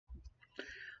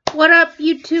What up,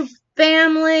 YouTube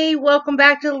family? Welcome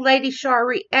back to the Lady Shar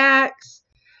Reacts.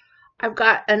 I've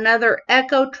got another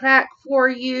Ekoh track for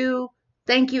you.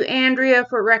 Thank you, Andrea,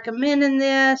 for recommending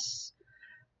this.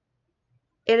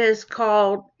 It is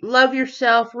called Love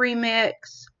Yourself Remix,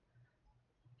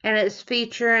 and it's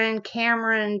featuring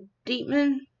Cameron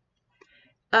Dettman.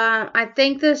 I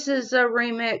think this is a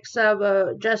remix of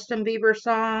a Justin Bieber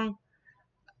song.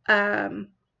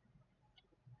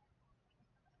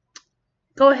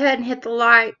 Go ahead and hit the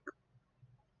like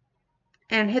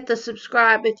and hit the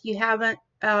subscribe if you haven't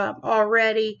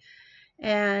already,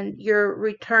 and you're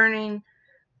returning,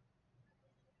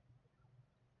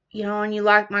 and you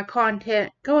like my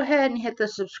content. Go ahead and hit the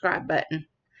subscribe button.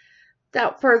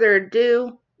 Without further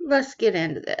ado, let's get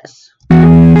into this.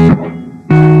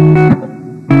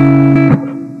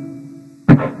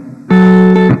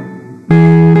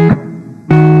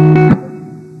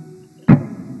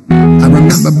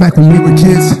 Back when we were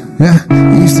kids, yeah,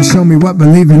 you used to show me what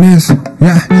believing is,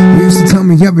 yeah, you used to tell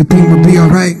me everything would be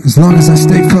alright, as long as I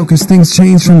stay focused, things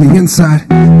change from the inside.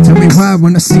 Tell me why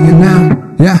when I see you now,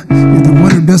 yeah, you're the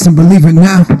one who doesn't believe it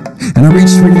now. And I reach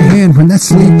for your hand when that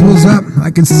sleeve pulls up, I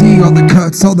can see all the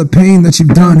cuts, all the pain that you've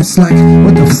done. It's like,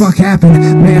 what the fuck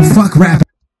happened, man, fuck rapping.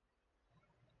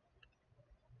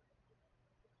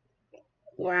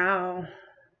 Wow,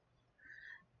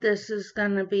 this is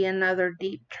gonna be another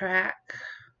deep track.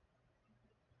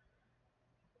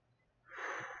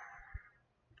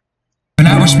 And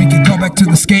I wish we could go back to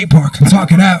the skate park and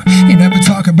talk it out. You never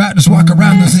talk about, just walk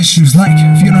around those issues. Like,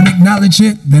 if you don't acknowledge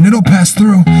it, then it'll pass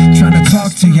through. Trying to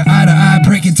talk to you eye to eye,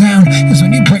 break it down. Cause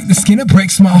when you break the skin, it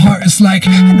breaks my heart. It's like,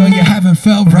 I know you haven't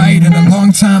felt right in a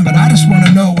long time, but I just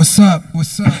wanna know what's up.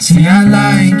 See, I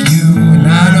like you, and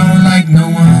I don't like no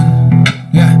one.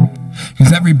 Yeah.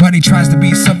 Cause everybody tries to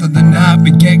be something they're not,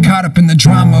 but get caught up in the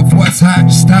drama of what's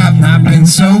hot. Stop, I've been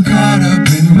so caught up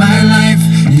in my life,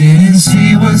 didn't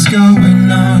see what's going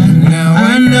on, and now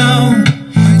I know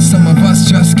some of us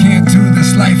just can't do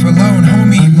this life alone.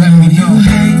 Homie, let me know. You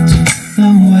hate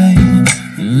the way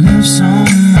you live so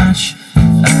much,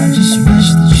 I just wish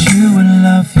that you would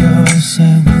love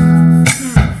yourself.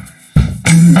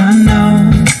 And I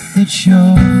know that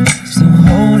you're still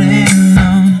holding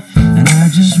on, and I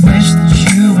just wish that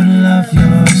you would love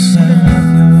yourself.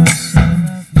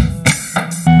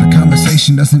 The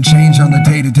conversation doesn't change on the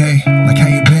day-to-day. Like, how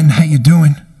you been, how you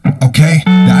doing? Okay,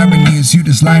 the irony is you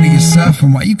just lie to yourself,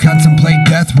 and while you contemplate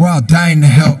death, we're all dying to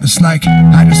help. It's like,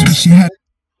 I just wish you had.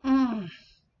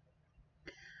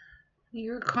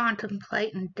 You're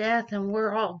contemplating death and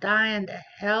we're all dying to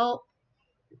help?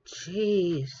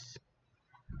 Jeez.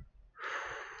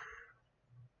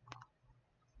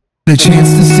 A chance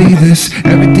to see this,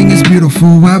 everything is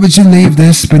beautiful, why would you leave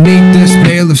this? Beneath this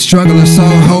veil of struggle is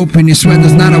all hope, and you swear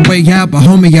there's not a way out, but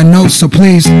homie I know, so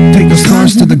please take the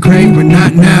stars to the grave, but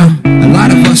not now. A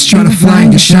lot of us try to fly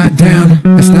and get shot down.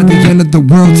 It's not the end of the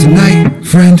world tonight,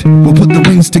 friend. We'll put the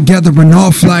wings together and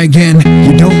all fly again.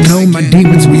 You don't know my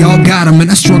demons, we all got them,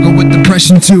 and I struggle with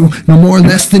depression too, no more or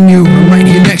less than you. I'm right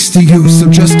here next to you, so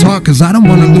just talk, cause I don't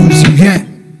wanna lose you yet.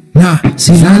 Nah,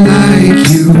 see, I like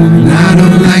you, and I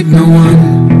don't like no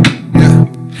one. Yeah,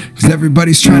 cause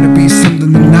everybody's trying to be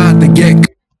something they're not. They get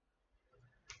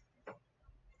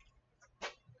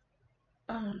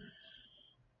Hold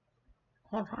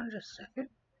on just a second.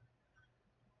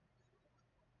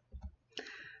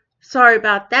 Sorry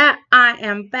about that. I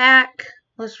am back.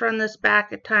 Let's run this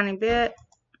back a tiny bit.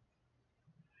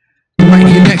 right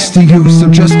here next to you, so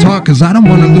just talk, cause I don't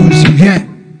wanna lose you yet.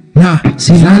 Nah,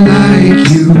 see, I like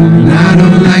you, and I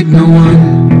don't like no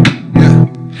one. Yeah,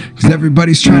 cause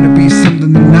everybody's trying to be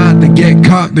something they're not. They get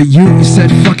caught, but you said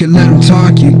fuck it, let them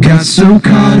talk. You got so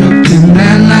caught up in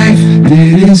that life,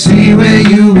 didn't see where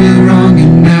you went wrong,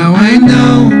 and now I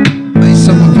know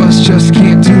some of us just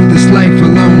can't do this life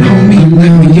alone. Homie,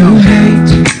 let me know. You hate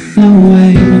the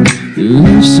way you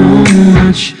live so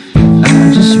much,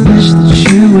 I just wish that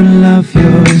you would love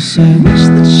yourself.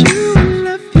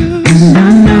 And I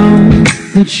know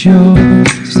that you're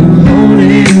still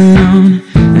holding on,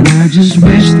 and I just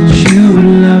wish that you would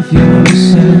love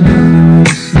yourself.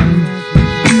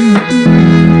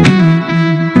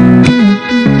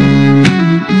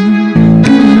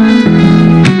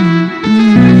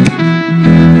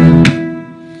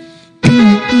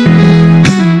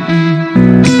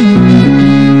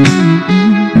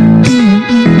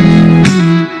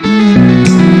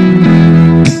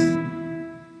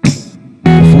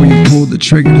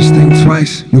 Trigger this thing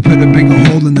twice, you'll put a bigger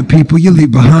hole in the people you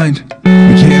leave behind.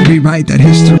 You can't rewrite that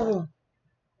history.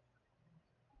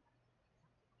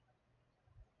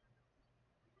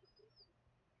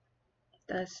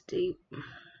 That's deep.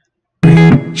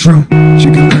 True,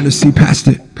 you can learn to see past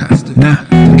it. Now,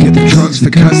 forget the drugs, the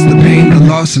cuts, the pain, the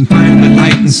loss, and find the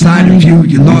light inside of you.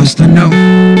 You're lost to know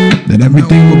that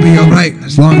everything will be alright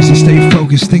as long as you stay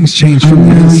focused. Things change from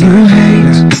the inside. You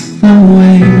hate the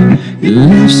way you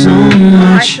live so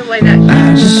much.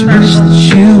 I just wish that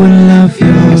you would love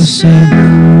yourself.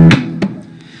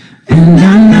 And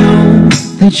I know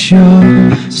that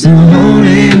you're still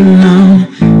holding on,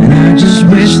 and I just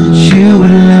wish that you would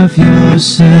love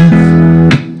yourself.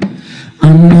 I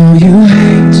know you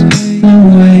hate the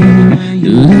way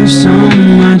you live so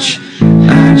much.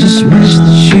 I just wish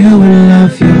that you would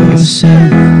love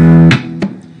yourself.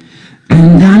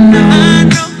 And I know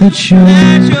that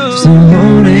you're still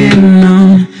holding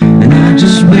on, and I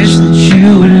just wish that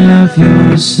you would love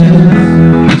yourself.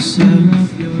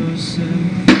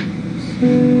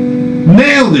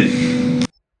 Nailed it!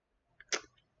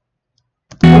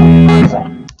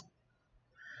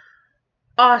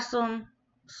 Awesome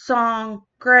song,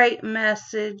 great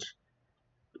message,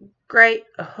 great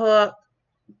hook.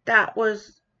 That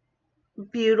was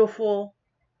beautiful.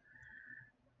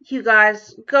 You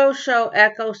guys, go show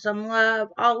Ekoh some love.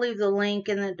 I'll leave the link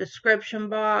in the description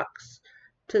box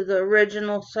to the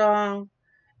original song,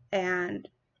 and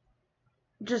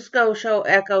just go show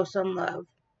Ekoh some love.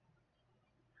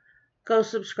 Go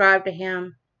subscribe to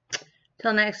him.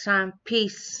 Till next time,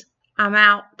 peace. I'm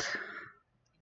out.